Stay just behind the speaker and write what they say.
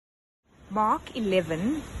Mark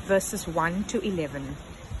 11, verses 1 to 11.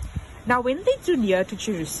 Now when they drew near to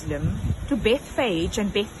Jerusalem, to Bethphage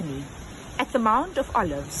and Bethany, at the Mount of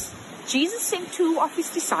Olives, Jesus sent 2 of his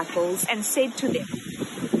disciples and said to them,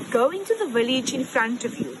 Go into the village in front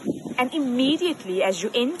of you, and immediately as you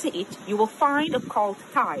enter it, you will find a colt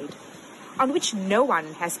tied, on which no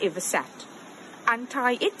one has ever sat.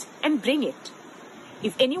 Untie it and bring it.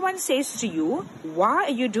 If anyone says to you, Why are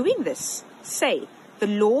you doing this? Say, The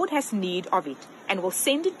Lord has need of it, and will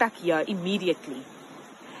send it back here immediately.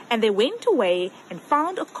 And they went away and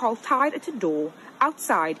found a colt tied at a door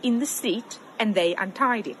outside in the street, and they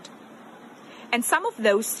untied it. And some of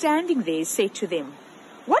those standing there said to them,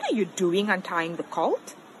 What are you doing untying the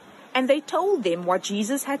colt? And they told them what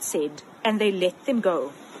Jesus had said, and they let them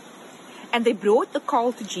go. And they brought the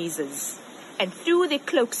colt to Jesus, and threw their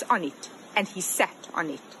cloaks on it, and he sat on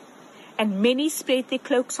it. And many spread their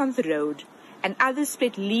cloaks on the road, and others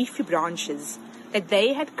spread leafy branches that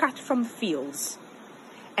they had cut from the fields.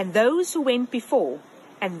 And those who went before,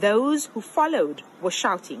 and those who followed, were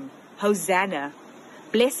shouting, Hosanna!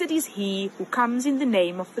 Blessed is he who comes in the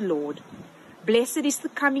name of the Lord. Blessed is the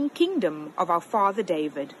coming kingdom of our father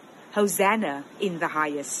David. Hosanna in the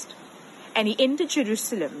highest. And he entered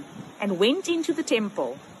Jerusalem, and went into the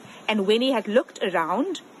temple. And when he had looked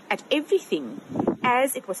around at everything,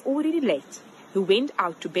 as it was already late, he went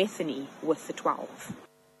out to Bethany with the 12.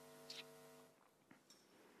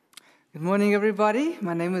 Good morning, everybody.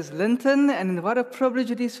 My name is Linton, and what a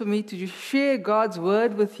privilege it is for me to share God's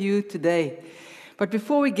word with you today. But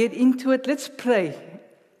before we get into it, let's pray.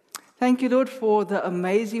 Thank you, Lord, for the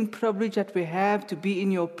amazing privilege that we have to be in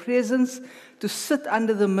your presence, to sit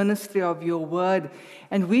under the ministry of your word.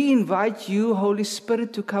 And we invite you, Holy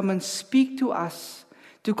Spirit, to come and speak to us,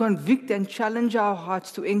 to convict and challenge our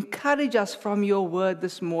hearts, to encourage us from your word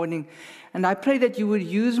this morning. And I pray that you would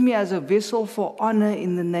use me as a vessel for honor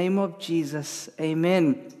in the name of Jesus.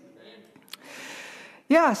 Amen.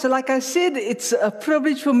 Yeah, so like I said, it's a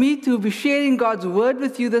privilege for me to be sharing God's word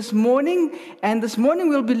with you this morning. And this morning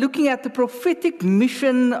we'll be looking at the prophetic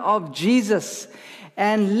mission of Jesus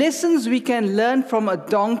and lessons we can learn from a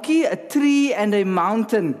donkey, a tree, and a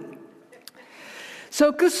mountain.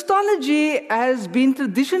 So Christology has been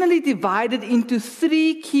traditionally divided into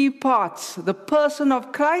 3 key parts. The person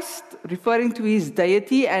of Christ, referring to his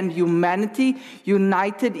deity and humanity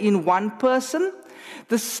united in one person.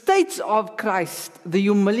 The states of Christ, the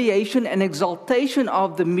humiliation and exaltation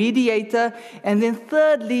of the mediator. And then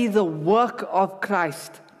thirdly, the work of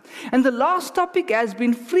Christ. And the last topic has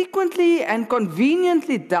been frequently and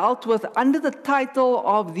conveniently dealt with under the title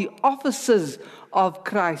of the offices of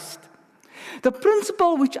Christ. The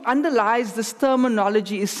principle which underlies this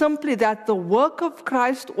terminology is simply that the work of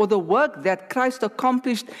Christ, or the work that Christ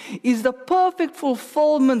accomplished, is the perfect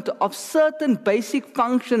fulfillment of certain basic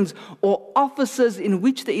functions or offices in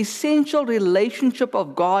which the essential relationship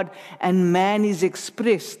of God and man is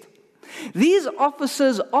expressed. These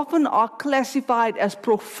offices often are classified as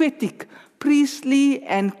prophetic, priestly,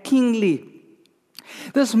 and kingly.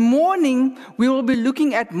 This morning, we will be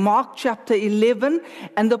looking at Mark chapter 11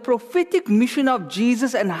 and the prophetic mission of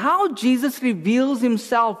Jesus and how Jesus reveals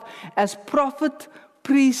himself as prophet,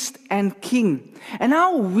 priest, and king, and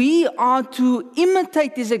how we are to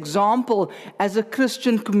imitate his example as a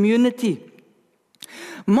Christian community.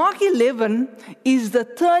 Mark 11 is the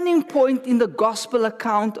turning point in the gospel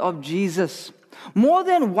account of Jesus. More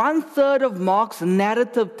than 1/3 of Mark's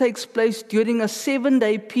narrative takes place during a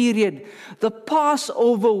 7-day period, the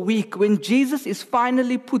Passover week, when Jesus is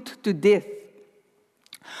finally put to death.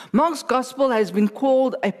 Mark's gospel has been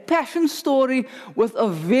called a passion story with a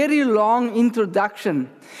very long introduction.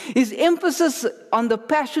 His emphasis on the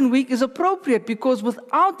Passion Week is appropriate because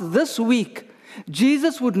without this week,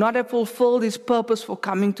 Jesus would not have fulfilled his purpose for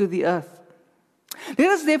coming to the earth.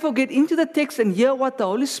 Let us therefore get into the text and hear what the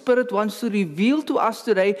Holy Spirit wants to reveal to us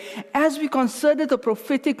today as we consider the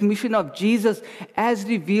prophetic mission of Jesus as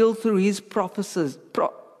revealed through his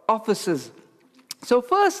offices. So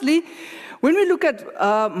firstly, when we look at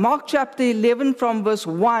Mark chapter 11 from verse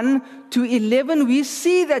 1 to 11, we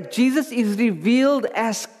see that Jesus is revealed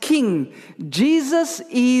as king. Jesus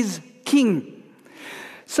is king.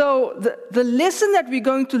 So the lesson that we're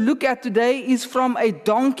going to look at today is from a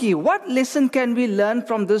donkey. What lesson can we learn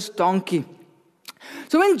from this donkey?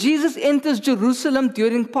 So when Jesus enters Jerusalem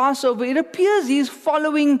during Passover, it appears he is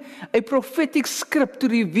following a prophetic script to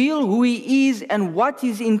reveal who he is and what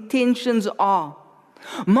his intentions are.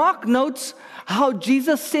 Mark notes how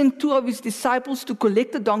Jesus sent 2 of his disciples to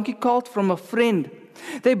collect a donkey colt from a friend.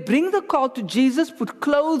 They bring the colt to Jesus, put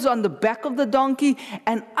clothes on the back of the donkey,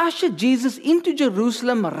 and usher Jesus into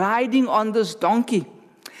Jerusalem riding on this donkey.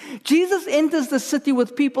 Jesus enters the city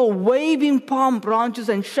with people waving palm branches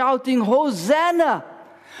and shouting, "Hosanna!"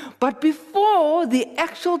 But before the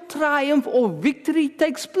actual triumph or victory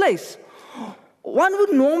takes place, one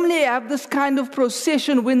would normally have this kind of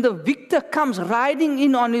procession when the victor comes riding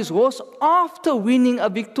in on his horse after winning a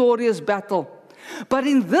victorious battle. But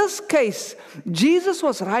in this case, Jesus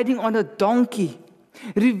was riding on a donkey,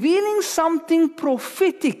 revealing something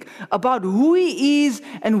prophetic about who he is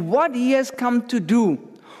and what he has come to do,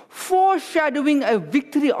 foreshadowing a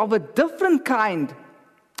victory of a different kind.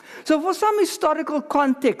 So for some historical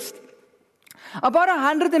context, about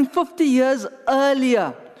 150 years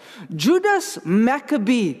earlier, Judas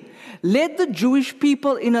Maccabee led the Jewish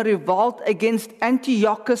people in a revolt against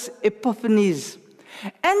Antiochus Epiphanes.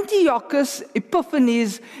 Antiochus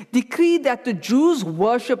Epiphanes decreed that the Jews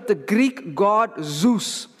worship the Greek god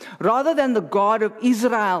Zeus rather than the God of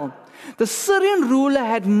Israel. The Syrian ruler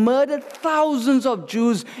had murdered thousands of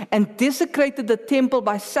Jews and desecrated the temple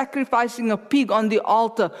by sacrificing a pig on the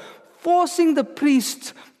altar, forcing the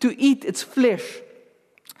priests to eat its flesh.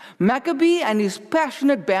 Maccabee and his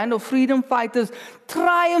passionate band of freedom fighters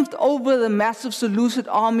triumphed over the massive Seleucid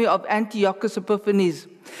army of Antiochus Epiphanes.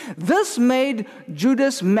 This made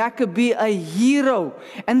Judas Maccabee a hero,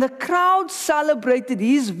 and the crowd celebrated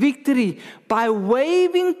his victory by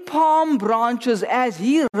waving palm branches as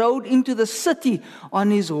he rode into the city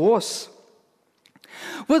on his horse.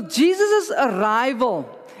 With Jesus' arrival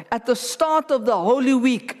at the start of the Holy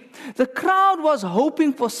Week, the crowd was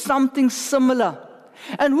hoping for something similar.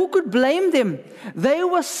 And who could blame them? They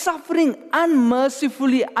were suffering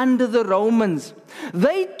unmercifully under the Romans.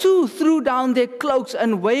 They too threw down their cloaks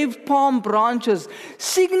and waved palm branches,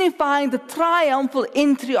 signifying the triumphal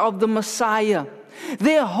entry of the Messiah.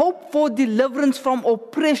 Their hope for deliverance from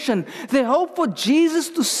oppression, their hope for Jesus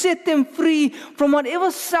to set them free from whatever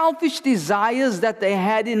selfish desires that they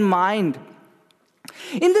had in mind.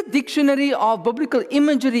 In the Dictionary of Biblical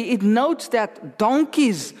Imagery, it notes that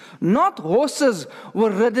donkeys, not horses, were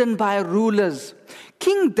ridden by rulers.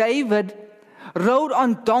 King David rode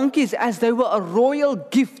on donkeys as they were a royal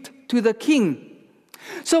gift to the king.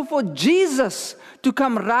 So for Jesus to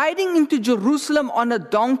come riding into Jerusalem on a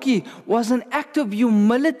donkey was an act of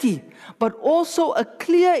humility, but also a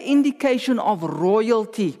clear indication of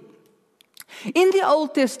royalty. In the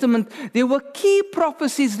Old Testament, there were key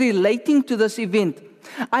prophecies relating to this event.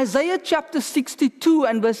 Isaiah chapter 62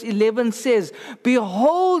 and verse 11 says,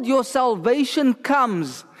 "Behold, your salvation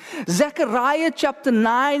comes." Zechariah chapter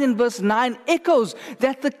 9 and verse 9 echoes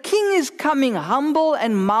that the king is coming humble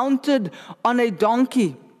and mounted on a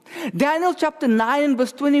donkey. Daniel chapter 9 and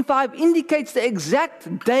verse 25 indicates the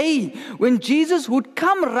exact day when Jesus would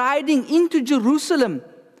come riding into Jerusalem.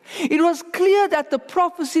 It was clear that the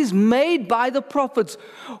prophecies made by the prophets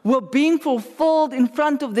were being fulfilled in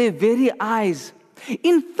front of their very eyes.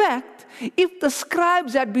 In fact, if the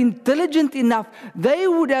scribes had been diligent enough, they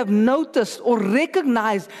would have noticed or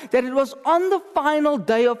recognized that it was on the final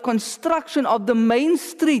day of construction of the main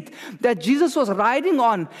street that Jesus was riding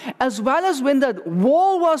on, as well as when the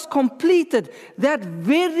wall was completed. That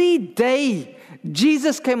very day,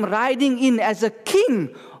 Jesus came riding in as a king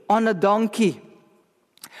on a donkey.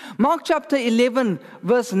 Mark chapter 11,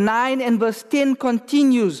 verse 9 and verse 10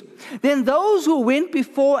 continues. Then those who went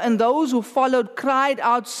before and those who followed cried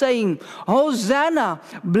out, saying, "Hosanna!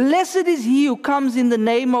 Blessed is he who comes in the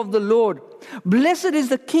name of the Lord. Blessed is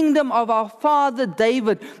the kingdom of our father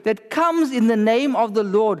David that comes in the name of the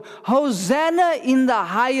Lord. Hosanna in the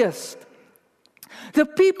highest." The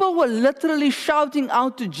people were literally shouting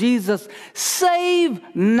out to Jesus, "Save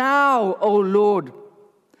now, O Lord."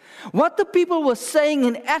 What the people were saying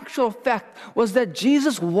in actual fact was that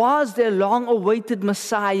Jesus was their long-awaited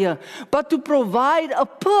Messiah, but to provide a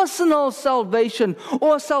personal salvation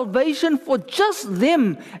or salvation for just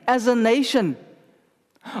them as a nation.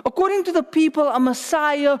 According to the people, a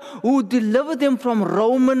Messiah who would deliver them from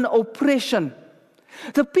Roman oppression.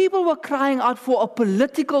 The people were crying out for a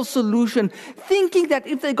political solution, thinking that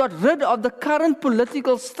if they got rid of the current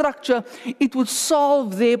political structure, it would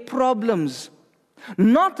solve their problems.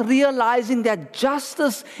 Not realizing that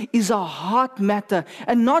justice is a heart matter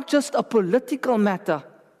and not just a political matter.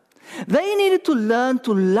 They needed to learn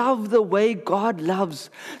to love the way God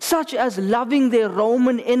loves, such as loving their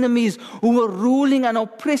Roman enemies who were ruling and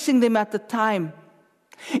oppressing them at the time.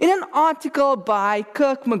 In an article by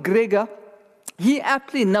Kirk McGregor, he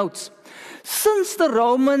aptly notes, Since the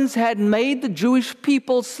Romans had made the Jewish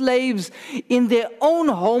people slaves in their own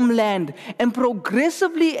homeland and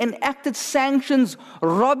progressively enacted sanctions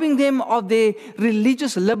robbing them of their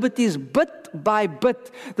religious liberties bit by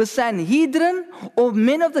bit, the Sanhedrin, or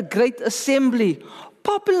men of the Great Assembly,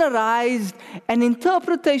 popularized an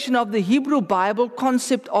interpretation of the Hebrew Bible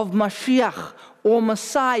concept of Mashiach, or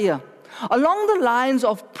Messiah, along the lines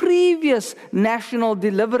of previous national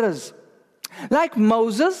deliverers. Like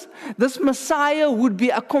Moses, this Messiah would be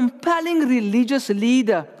a compelling religious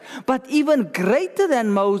leader, but even greater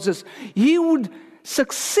than Moses, he would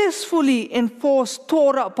successfully enforce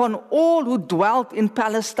Torah upon all who dwelt in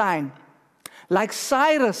Palestine. Like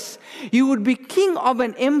Cyrus, he would be king of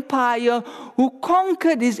an empire who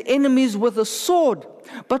conquered his enemies with a sword.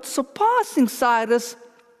 But surpassing Cyrus's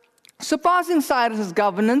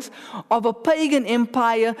governance of a pagan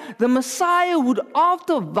empire, the Messiah would,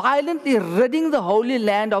 after violently ridding the Holy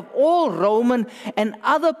Land of all Roman and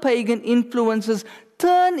other pagan influences,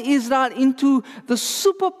 turn Israel into the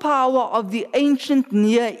superpower of the ancient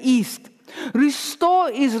Near East. Restore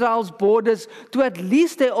Israel's borders to at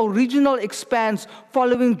least their original expanse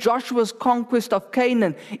following Joshua's conquest of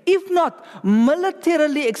Canaan, if not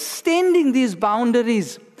militarily extending these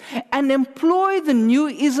boundaries, and employ the new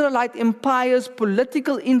Israelite empire's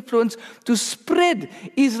political influence to spread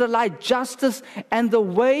Israelite justice and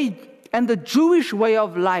the Jewish way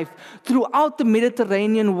of life throughout the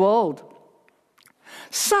Mediterranean world.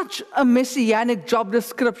 Such a messianic job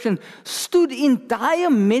description stood in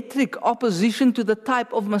diametric opposition to the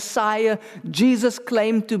type of Messiah Jesus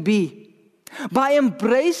claimed to be. By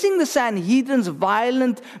embracing the Sanhedrin's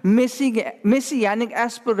violent messianic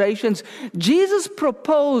aspirations, Jesus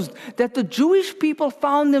proposed that the Jewish people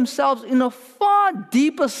found themselves in a far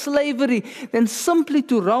deeper slavery than simply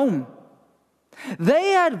to Rome. They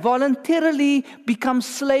had voluntarily become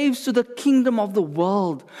slaves to the kingdom of the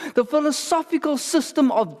world, the philosophical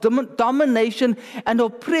system of domination and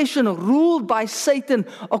oppression ruled by Satan,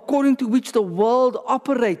 according to which the world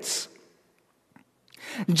operates.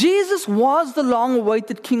 Jesus was the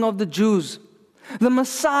long-awaited King of the Jews, the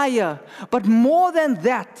Messiah, but more than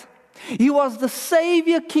that, he was the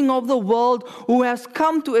Savior King of the world who has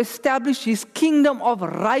come to establish his kingdom of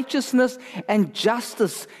righteousness and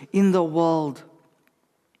justice in the world.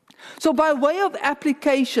 So by way of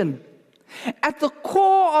application, at the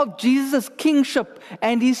core of Jesus' kingship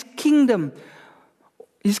and his kingdom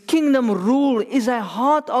rule is a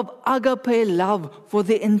heart of agape love for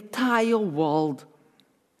the entire world,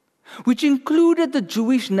 which included the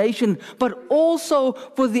Jewish nation, but also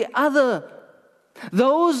for the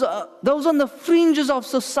those on the fringes of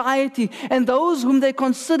society and those whom they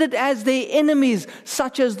considered as their enemies,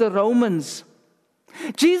 such as the Romans.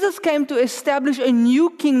 Jesus came to establish a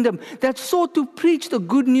new kingdom that sought to preach the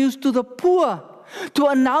good news to the poor, to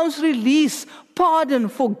announce release, pardon,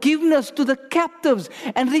 forgiveness to the captives,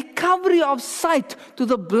 and recovery of sight to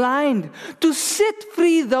the blind, to set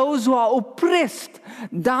free those who are oppressed,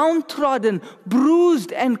 downtrodden,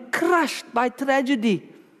 bruised, and crushed by tragedy.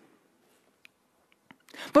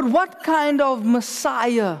 But what kind of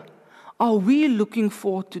Messiah are we looking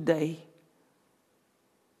for today?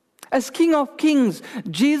 As King of Kings,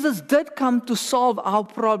 Jesus did come to solve our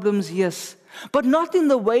problems, yes, but not in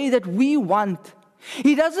the way that we want.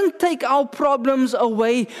 He doesn't take our problems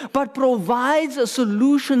away, but provides a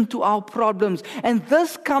solution to our problems. And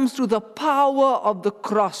this comes through the power of the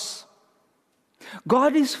cross.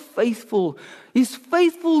 God is faithful. He's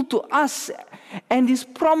faithful to us and He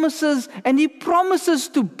promises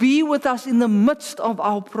to be with us in the midst of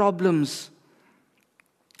our problems.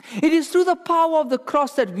 It is through the power of the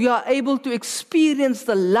cross that we are able to experience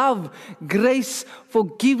the love, grace,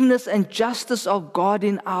 forgiveness, and justice of God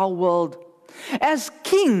in our world. As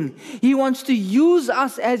King, He wants to use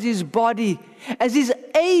us as His body, as His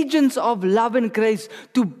agents of love and grace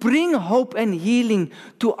to bring hope and healing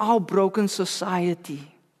to our broken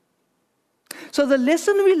society. So the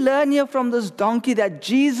lesson we learn here from this donkey that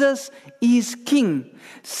Jesus is King.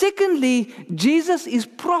 Secondly, Jesus is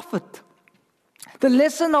prophet. The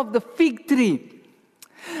lesson of the fig tree.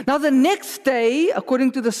 Now the next day,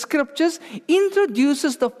 according to the scriptures,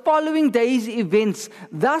 introduces the following day's events,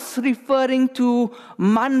 thus referring to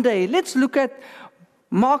Monday. Let's look at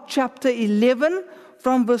Mark chapter 11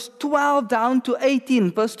 from verse 12 down to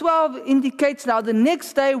 18. Verse 12 indicates, now the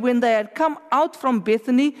next day when they had come out from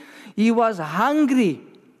Bethany, He was hungry.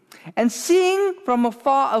 And seeing from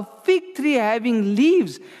afar a fig tree having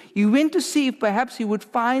leaves, He went to see if perhaps He would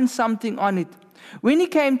find something on it. When he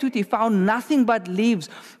came to it, he found nothing but leaves,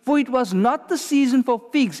 for it was not the season for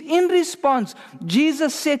figs. In response,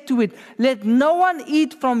 Jesus said to it, "Let no one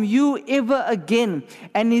eat from you ever again."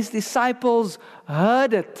 And his disciples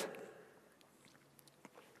heard it.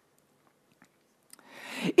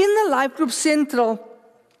 In the Life Group Central,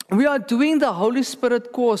 we are doing the Holy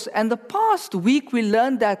Spirit course, and the past week we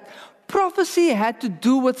learned that prophecy had to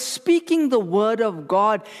do with speaking the word of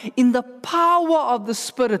God in the power of the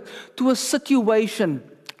Spirit to a situation,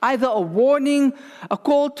 either a warning, a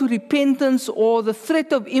call to repentance, or the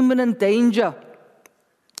threat of imminent danger.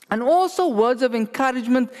 And also words of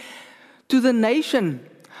encouragement to the nation.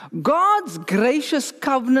 God's gracious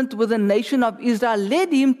covenant with the nation of Israel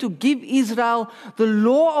led him to give Israel the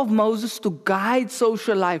law of Moses to guide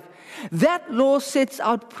social life. That law sets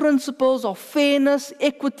out principles of fairness,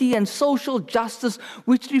 equity, and social justice,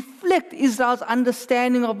 which reflect Israel's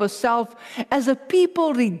understanding of herself as a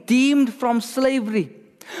people redeemed from slavery.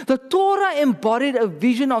 The Torah embodied a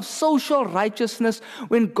vision of social righteousness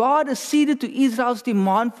when God acceded to Israel's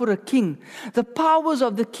demand for a king. The powers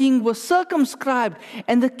of the king were circumscribed,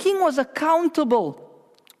 and the king was accountable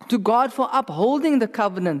to God for upholding the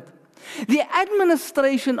covenant. The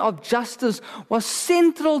administration of justice was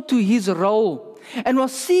central to his role and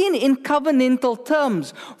was seen in covenantal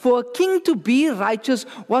terms. For a king to be righteous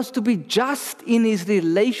was to be just in his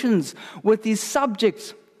relations with his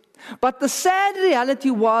subjects. But the sad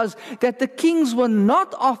reality was that the kings were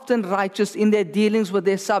not often righteous in their dealings with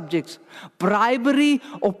their subjects. Bribery,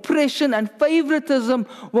 oppression, and favoritism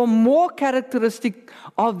were more characteristic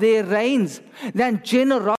of their reigns than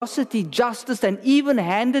generosity, justice, and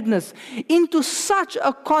even-handedness. Into such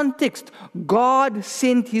a context, God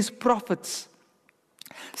sent his prophets.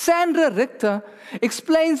 Sandra Richter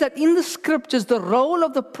explains that in the scriptures, the role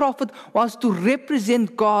of the prophet was to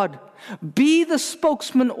represent God, be the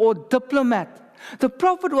spokesman or diplomat. The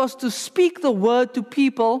prophet was to speak the word to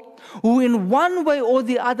people who in one way or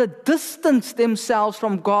the other distanced themselves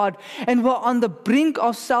from God and were on the brink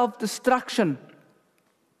of self-destruction.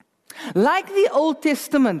 Like the Old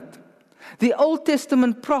Testament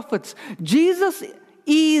prophets, Jesus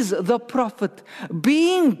is the prophet,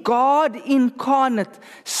 being God incarnate,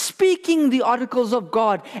 speaking the oracles of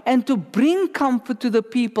God, and to bring comfort to the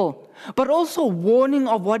people, but also warning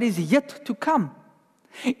of what is yet to come.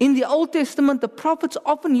 In the Old Testament, the prophets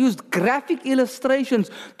often used graphic illustrations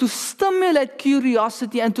to stimulate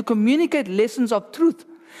curiosity and to communicate lessons of truth.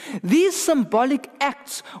 These symbolic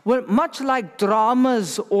acts were much like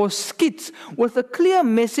dramas or skits with a clear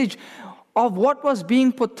message of what was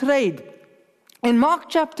being portrayed. In Mark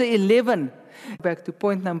chapter 11, back to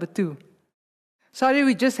point number 2. Sorry,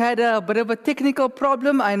 we just had a bit of a technical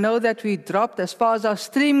problem. I know that we dropped as far as our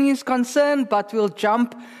streaming is concerned, but we'll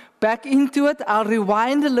jump back into it. I'll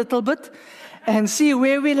rewind a little bit and see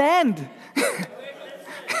where we land.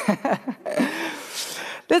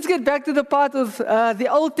 Let's get back to the part of the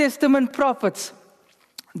Old Testament prophets.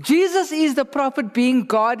 Jesus is the prophet, being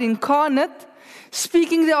God incarnate,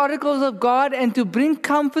 speaking the oracles of God and to bring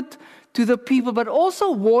comfort to the people, but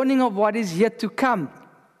also warning of what is yet to come.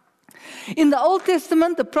 In the Old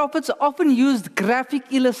Testament, the prophets often used graphic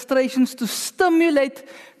illustrations to stimulate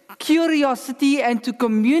curiosity and to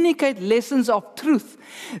communicate lessons of truth.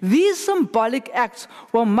 These symbolic acts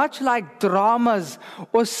were much like dramas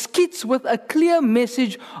or skits with a clear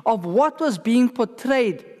message of what was being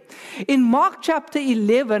portrayed. In Mark chapter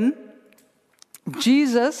 11,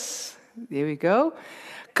 Jesus, there we go,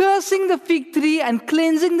 cursing the fig tree and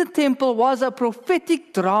cleansing the temple was a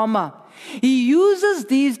prophetic drama. He uses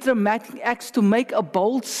these dramatic acts to make a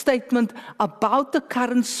bold statement about the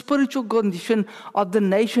current spiritual condition of the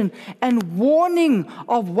nation and warning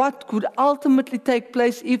of what could ultimately take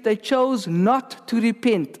place if they chose not to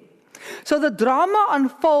repent. So the drama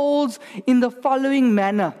unfolds in the following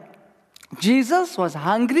manner. Jesus was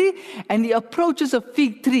hungry and he approaches a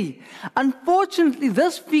fig tree. Unfortunately,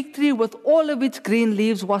 this fig tree with all of its green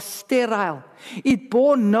leaves was sterile. It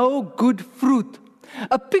bore no good fruit.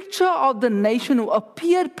 A picture of the nation who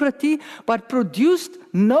appeared pretty but produced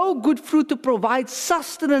no good fruit to provide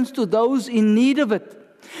sustenance to those in need of it.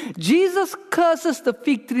 Jesus curses the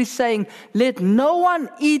fig tree, saying, "Let no one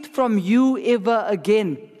eat from you ever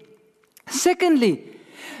again." Secondly,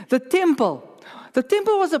 the temple. The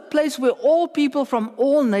temple was a place where all people from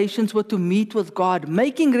all nations were to meet with God,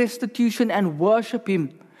 making restitution and worship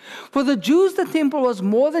Him. For the Jews, the temple was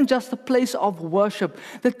more than just a place of worship.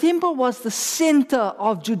 The temple was the center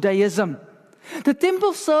of Judaism. The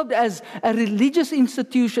temple served as a religious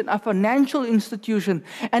institution, a financial institution,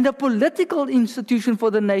 and a political institution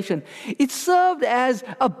for the nation. It served as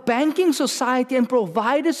a banking society and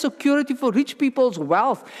provided security for rich people's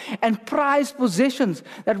wealth and prized possessions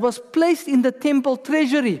that was placed in the temple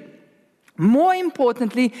treasury. More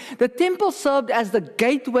importantly, the temple served as the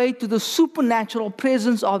gateway to the supernatural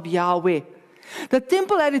presence of Yahweh. The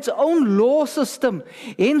temple had its own law system,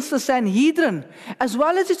 hence the Sanhedrin, as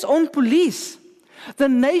well as its own police. The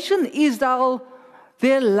nation Israel,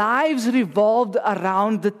 their lives revolved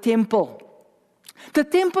around the temple. The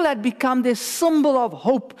temple had become their symbol of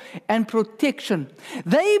hope and protection.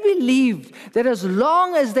 They believed that as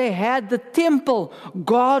long as they had the temple,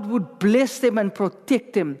 God would bless them and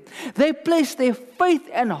protect them. They placed their faith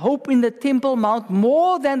and hope in the Temple Mount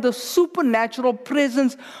more than the supernatural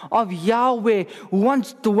presence of Yahweh, who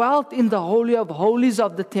once dwelt in the Holy of Holies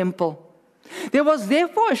of the temple. There was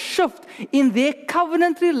therefore a shift in their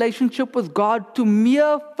covenant relationship with God to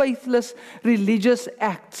mere faithless religious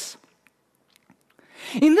acts.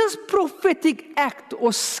 In this prophetic act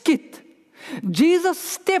or skit, Jesus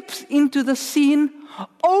steps into the scene,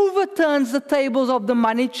 overturns the tables of the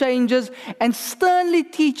money changers, and sternly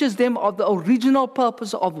teaches them of the original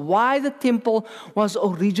purpose of why the temple was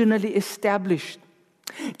originally established.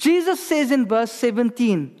 Jesus says in verse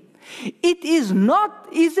 17, is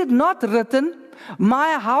it not written,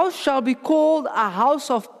 my house shall be called a house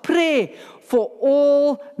of prayer for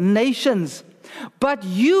all nations, but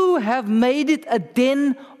you have made it a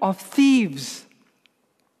den of thieves.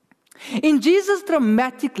 In Jesus'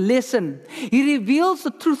 dramatic lesson, he reveals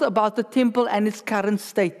the truth about the temple and its current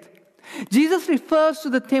state. Jesus refers to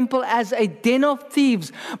the temple as a den of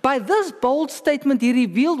thieves. By this bold statement, he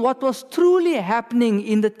revealed what was truly happening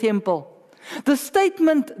in the temple. The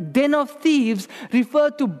statement, den of thieves,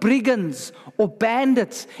 referred to brigands or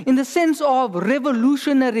bandits in the sense of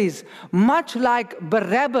revolutionaries, much like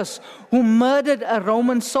Barabbas, who murdered a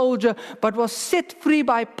Roman soldier but was set free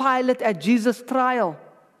by Pilate at Jesus' trial.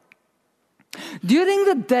 During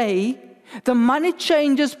the day, the money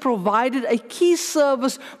changers provided a key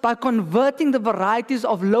service by converting the varieties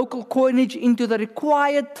of local coinage into the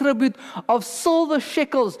required tribute of silver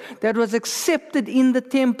shekels that was accepted in the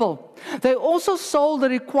temple. They also sold the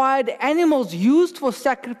required animals used for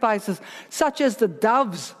sacrifices, such as the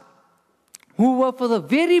doves, who were for the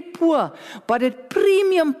very poor, but at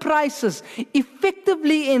premium prices,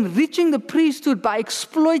 effectively enriching the priesthood by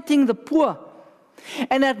exploiting the poor.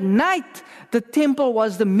 And at night, the temple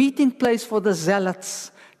was the meeting place for the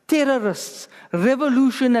zealots, terrorists,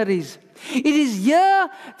 revolutionaries. It is here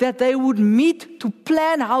that they would meet to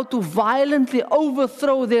plan how to violently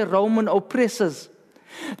overthrow their Roman oppressors.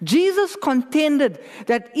 Jesus contended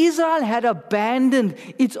that Israel had abandoned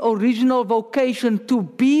its original vocation to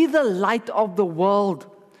be the light of the world.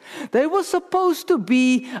 They were supposed to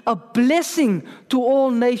be a blessing to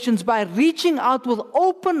all nations by reaching out with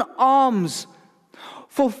open arms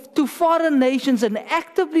to foreign nations and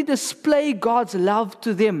actively display God's love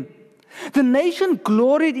to them. The nation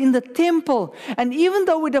gloried in the temple, and even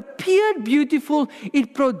though it appeared beautiful,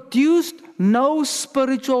 it produced no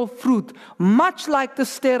spiritual fruit, much like the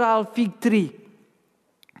sterile fig tree.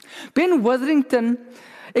 Ben Witherington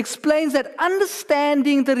explains that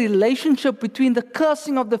understanding the relationship between the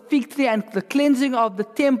cursing of the fig tree and the cleansing of the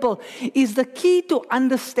temple is the key to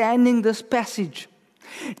understanding this passage.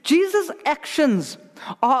 Jesus' actions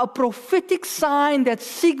are a prophetic sign that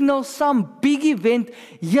signals some big event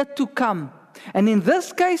yet to come. And in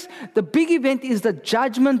this case, the big event is the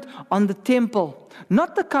judgment on the temple,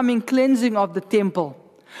 not the coming cleansing of the temple.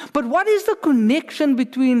 But what is the connection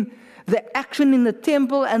between the action in the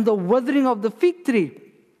temple and the withering of the fig tree?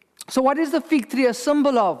 So what is the fig tree a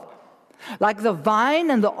symbol of? Like the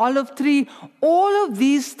vine and the olive tree, all of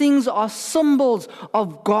these things are symbols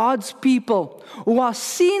of God's people who are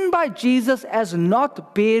seen by Jesus as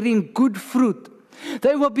not bearing good fruit.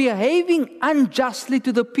 They were behaving unjustly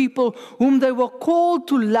to the people whom they were called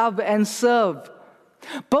to love and serve.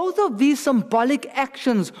 Both of these symbolic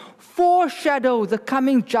actions foreshadow the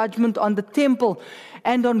coming judgment on the temple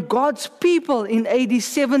and on God's people in AD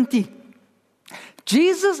 70.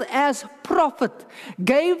 Jesus, as prophet,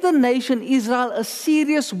 gave the nation Israel a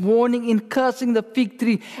serious warning in cursing the fig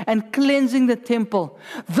tree and cleansing the temple.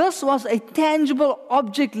 This was a tangible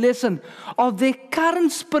object lesson of their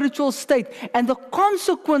current spiritual state and the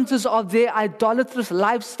consequences of their idolatrous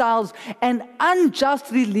lifestyles and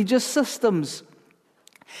unjust religious systems.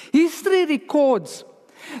 History records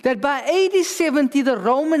that by AD 70, the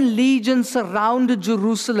Roman legions surrounded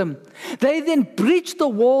Jerusalem. They then breached the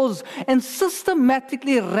walls and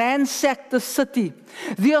systematically ransacked the city.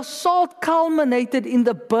 The assault culminated in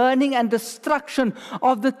the burning and destruction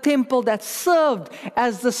of the temple that served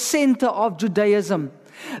as the center of Judaism.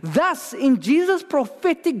 Thus, in Jesus'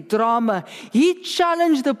 prophetic drama, he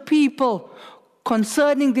challenged the people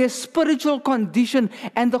concerning their spiritual condition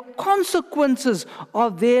and the consequences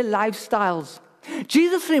of their lifestyles.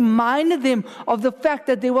 Jesus reminded them of the fact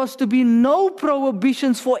that there was to be no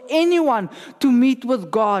prohibitions for anyone to meet with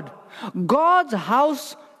God. God's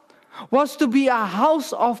house was to be a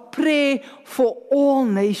house of prayer for all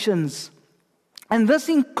nations. And this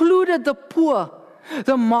included the poor,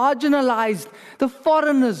 the marginalized, the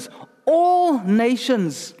foreigners, all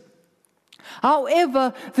nations.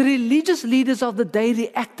 However, the religious leaders of the day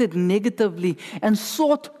reacted negatively and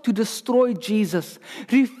sought to destroy Jesus,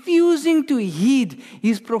 refusing to heed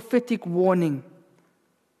his prophetic warning.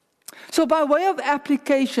 So by way of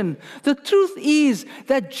application, the truth is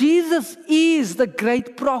that Jesus is the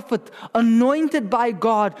great prophet, anointed by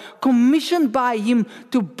God, commissioned by him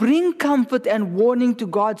to bring comfort and warning to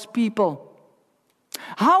God's people.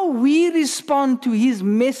 How we respond to his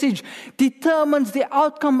message determines the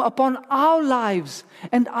outcome upon our lives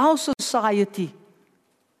and our society.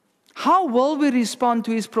 How will we respond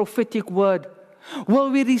to his prophetic word? Will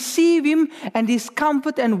we receive him and his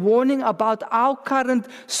comfort and warning about our current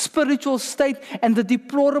spiritual state and the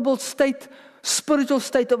deplorable spiritual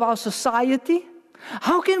state of our society?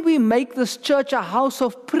 How can we make this church a house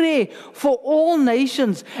of prayer for all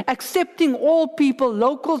nations, accepting all people,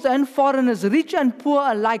 locals and foreigners, rich and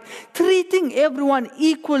poor alike, treating everyone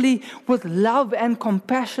equally with love and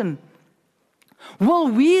compassion? Will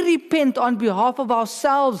we repent on behalf of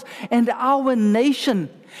ourselves and our nation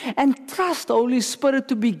and trust the Holy Spirit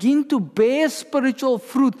to begin to bear spiritual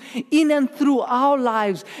fruit in and through our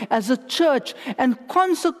lives as a church and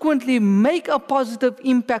consequently make a positive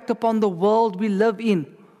impact upon the world we live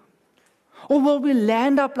in? Or will we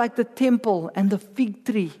land up like the temple and the fig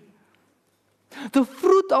tree? The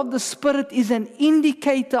fruit of the Spirit is an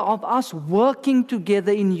indicator of us working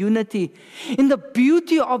together in unity, in the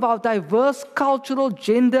beauty of our diverse cultural,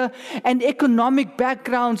 gender, and economic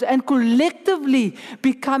backgrounds, and collectively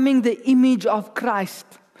becoming the image of Christ.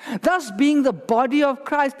 Thus being the body of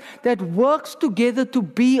Christ that works together to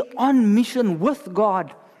be on mission with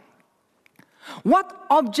God. What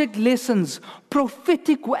object lessons,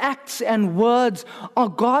 prophetic acts and words are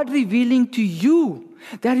God revealing to you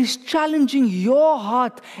that is challenging your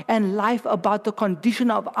heart and life about the condition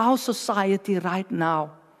of our society right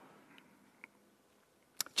now?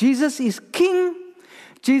 Jesus is king.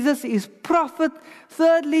 Jesus is prophet.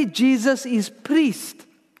 Thirdly, Jesus is priest.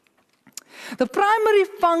 The primary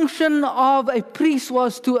function of a priest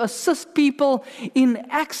was to assist people in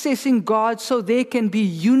accessing God so they can be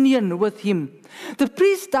union with him. The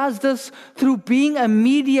priest does this through being a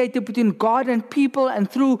mediator between God and people and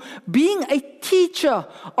through being a teacher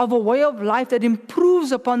of a way of life that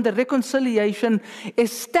improves upon the reconciliation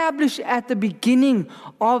established at the beginning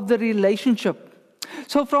of the relationship.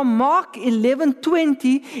 So from Mark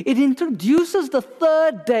 11:20, it introduces the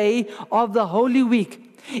third day of the Holy Week.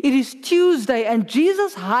 It is Tuesday, and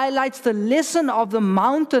Jesus highlights the lesson of the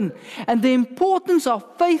mountain and the importance of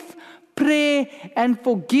faith, prayer, and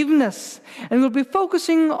forgiveness. And we'll be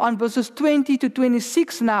focusing on verses 20 to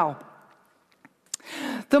 26 now.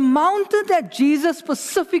 The mountain that Jesus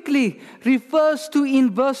specifically refers to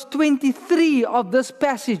in verse 23 of this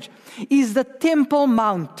passage is the Temple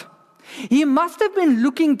Mount. He must have been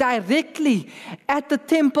looking directly at the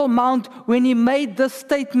Temple Mount when he made this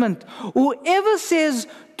statement. Whoever says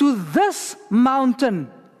to this mountain,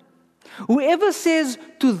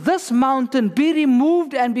 be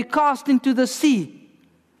removed and be cast into the sea.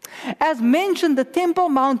 As mentioned, the Temple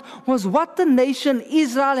Mount was what the nation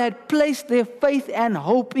Israel had placed their faith and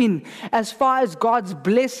hope in as far as God's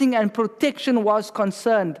blessing and protection was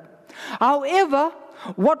concerned. However,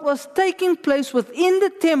 what was taking place within the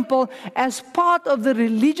temple as part of the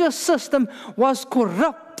religious system was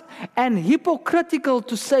corrupt and hypocritical,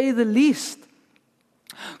 to say the least.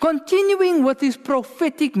 Continuing with his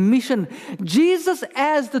prophetic mission, Jesus,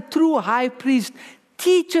 as the true high priest,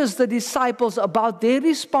 teaches the disciples about their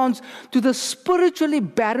response to the spiritually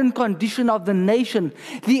barren condition of the nation,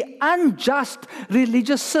 the unjust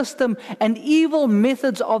religious system, and evil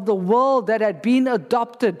methods of the world that had been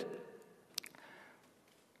adopted.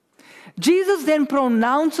 Jesus then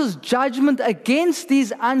pronounces judgment against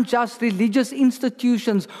these unjust religious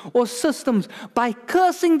institutions or systems by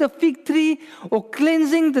cursing the fig tree or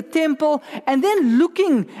cleansing the temple, and then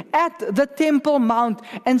looking at the Temple Mount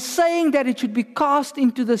and saying that it should be cast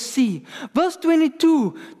into the sea. Verse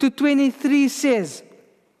 22 to 23 says,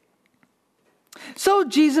 "So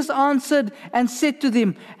Jesus answered and said to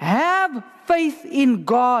them, 'Have faith in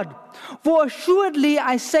God. For assuredly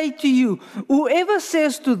I say to you, whoever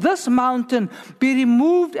says to this mountain, be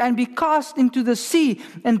removed and be cast into the sea,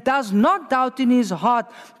 and does not doubt in his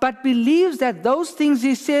heart, but believes that those things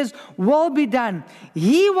he says will be done,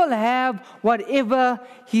 he will have whatever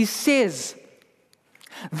he says.'"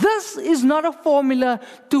 This is not a formula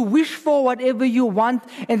to wish for whatever you want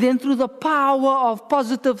and then through the power of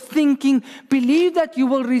positive thinking, believe that you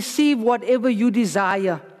will receive whatever you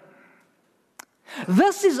desire.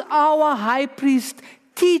 This is our high priest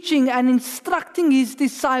teaching and instructing his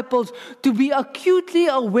disciples to be acutely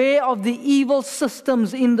aware of the evil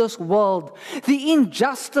systems in this world, the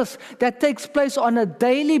injustice that takes place on a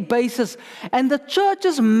daily basis, and the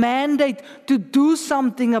church's mandate to do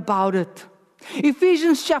something about it.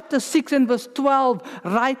 Ephesians chapter 6 and verse 12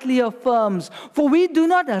 rightly affirms, "For we do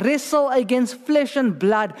not wrestle against flesh and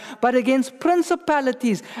blood, but against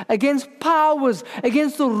principalities, against powers,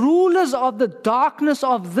 against the rulers of the darkness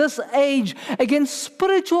of this age, against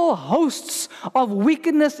spiritual hosts of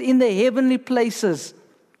wickedness in the heavenly places."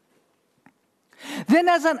 Then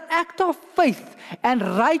as an act of faith and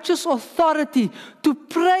righteous authority to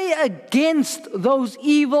pray against those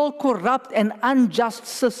evil, corrupt, and unjust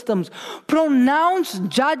systems, pronounce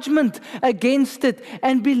judgment against it,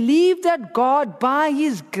 and believe that God, by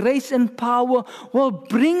His grace and power, will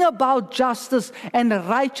bring about justice and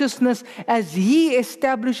righteousness as He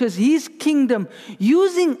establishes His kingdom,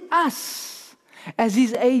 using us as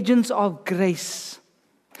His agents of grace.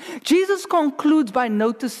 Jesus concludes by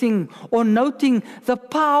noting the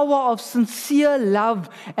power of sincere love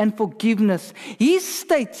and forgiveness. He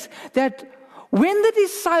states that when the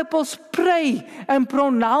disciples pray and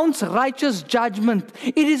pronounce righteous judgment,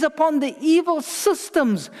 it is upon the evil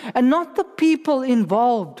systems and not the people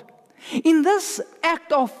involved. In this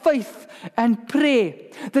act of faith and prayer,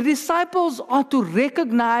 the disciples are to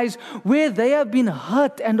recognize where they have been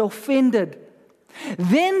hurt and offended.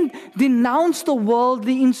 Then denounce the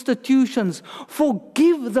worldly institutions.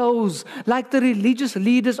 Forgive those like the religious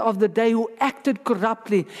leaders of the day who acted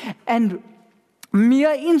corruptly and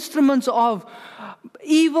mere instruments of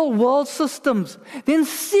evil world systems. Then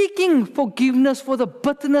seeking forgiveness for the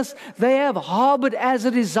bitterness they have harbored as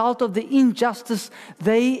a result of the injustice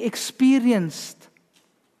they experienced.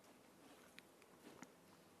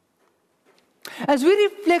 As we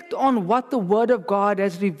reflect on what the Word of God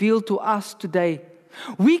has revealed to us today,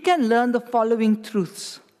 we can learn the following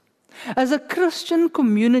truths. As a Christian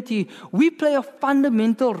community, we play a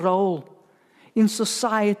fundamental role in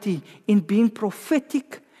society in being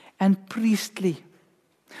prophetic and priestly.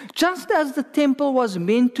 Just as the temple was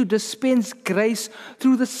meant to dispense grace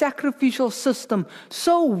through the sacrificial system,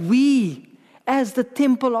 so we, as the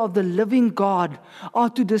temple of the living God, are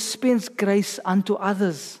to dispense grace unto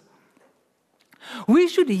others. We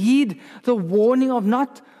should heed the warning of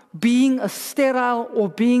not being sterile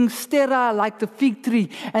like the fig tree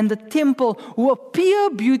and the temple, who appear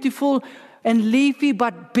beautiful and leafy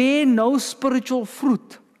but bear no spiritual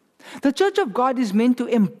fruit. The church of God is meant to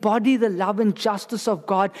embody the love and justice of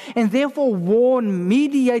God, and therefore warn,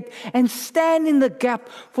 mediate, and stand in the gap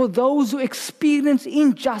for those who experience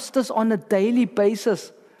injustice on a daily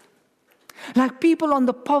basis. Like people on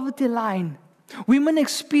the poverty line, women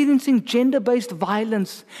experiencing gender-based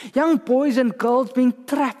violence, young boys and girls being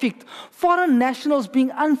trafficked, foreign nationals being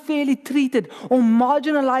unfairly treated, or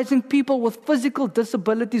marginalizing people with physical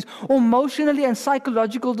disabilities or emotionally and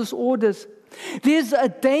psychological disorders. There's a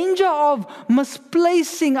danger of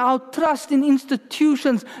misplacing our trust in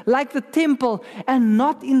institutions like the temple and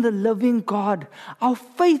not in the living God. Our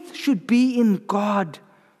faith should be in God.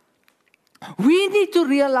 We need to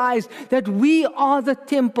realize that we are the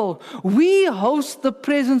temple. We host the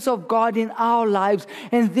presence of God in our lives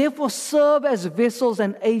and therefore serve as vessels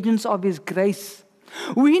and agents of His grace.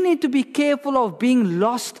 We need to be careful of being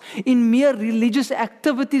lost in mere religious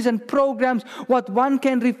activities and programs, what one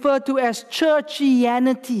can refer to as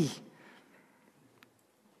churchianity.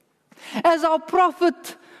 As our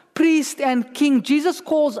prophet, priest, and king, Jesus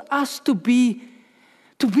calls us to be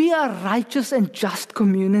a righteous and just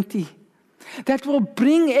community that will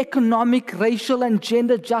bring economic, racial, and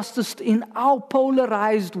gender justice in our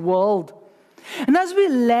polarized world. And as we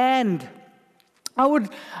land, I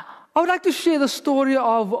I would like to share the story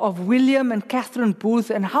of William and Catherine Booth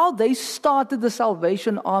and how they started the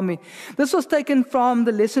Salvation Army. This was taken from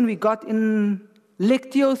the lesson we got in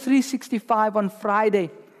Lectio 365 on Friday.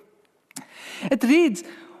 It reads,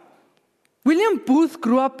 William Booth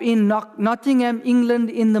grew up in Nottingham, England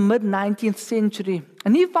in the mid-19th century.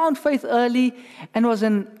 And he found faith early and was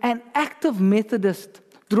an active Methodist.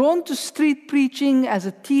 Drawn to street preaching as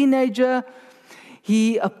a teenager,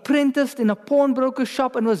 he apprenticed in a pawnbroker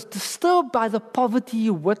shop and was disturbed by the poverty he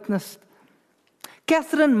witnessed.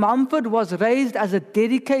 Catherine Mumford was raised as a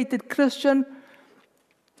dedicated Christian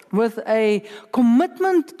with a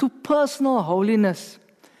commitment to personal holiness.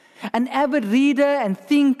 An avid reader and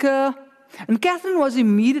thinker, and Catherine was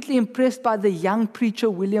immediately impressed by the young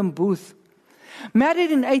preacher William Booth.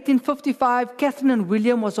 Married in 1855, Catherine and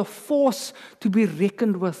William was a force to be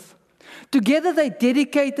reckoned with. Together they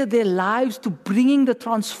dedicated their lives to bringing the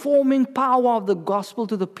transforming power of the gospel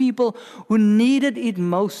to the people who needed it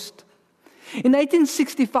most. In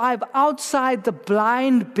 1865, outside the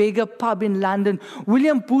Blind Beggar pub in London,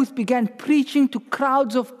 William Booth began preaching to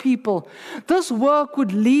crowds of people. This work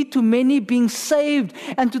would lead to many being saved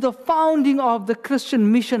and to the founding of the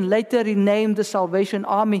Christian mission, later renamed the Salvation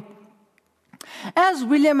Army. As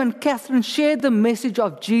William and Catherine shared the message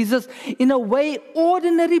of Jesus in a way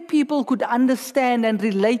ordinary people could understand and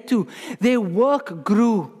relate to, their work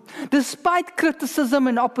grew. Despite criticism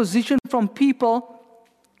and opposition from people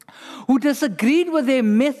who disagreed with their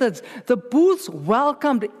methods, the Booths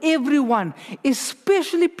welcomed everyone,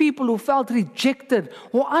 especially people who felt rejected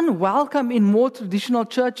or unwelcome in more traditional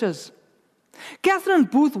churches. Catherine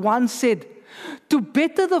Booth once said, "To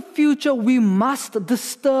better the future, we must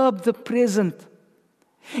disturb the present."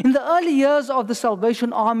 In the early years of the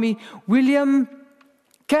Salvation Army, William,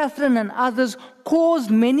 Catherine, and others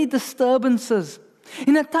caused many disturbances.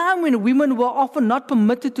 In a time when women were often not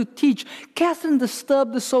permitted to teach, Catherine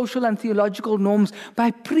disturbed the social and theological norms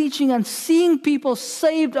by preaching and seeing people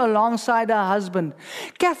saved alongside her husband.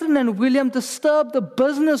 Catherine and William disturbed the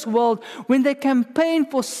business world when they campaigned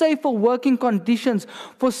for safer working conditions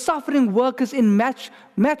for suffering workers in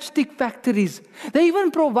matchstick factories. They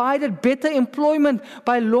even provided better employment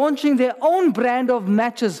by launching their own brand of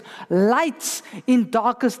matches, Lights in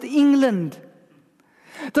Darkest England.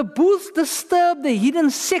 The Booths disturbed the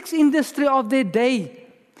hidden sex industry of their day.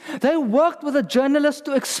 They worked with a journalist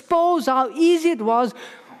to expose how easy it was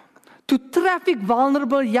to traffic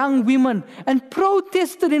vulnerable young women and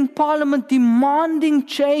protested in Parliament demanding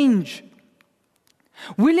change.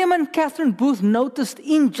 William and Catherine Booth noticed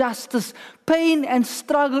injustice, pain, and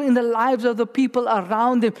struggle in the lives of the people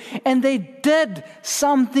around them, and they did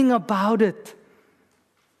something about it.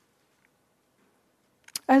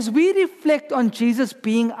 As we reflect on Jesus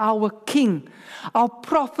being our King, our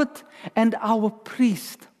prophet, and our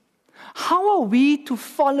priest, how are we to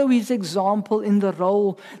follow his example in the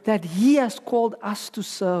role that he has called us to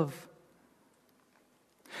serve?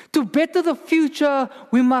 To better the future,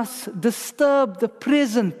 we must disturb the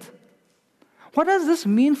present. What does this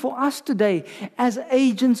mean for us today as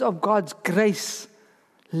agents of God's grace,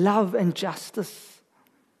 love, and justice?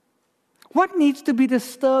 What needs to be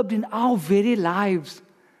disturbed in our very lives,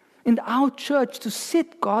 in our church, to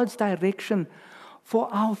set God's direction for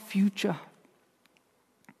our future?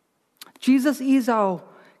 Jesus is our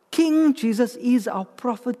King, Jesus is our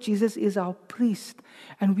prophet, Jesus is our priest,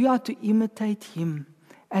 and we are to imitate him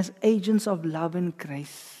as agents of love and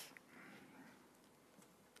grace.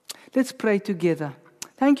 Let's pray together.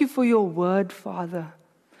 Thank you for your word, Father.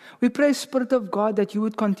 We pray, Spirit of God, that you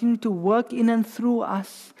would continue to work in and through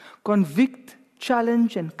us, convict,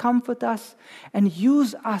 challenge, and comfort us, and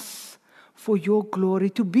use us for your glory,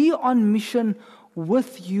 to be on mission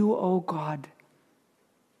with you, O God.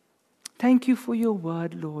 Thank you for your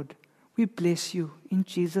word, Lord. We bless you in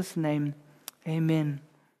Jesus' name. Amen.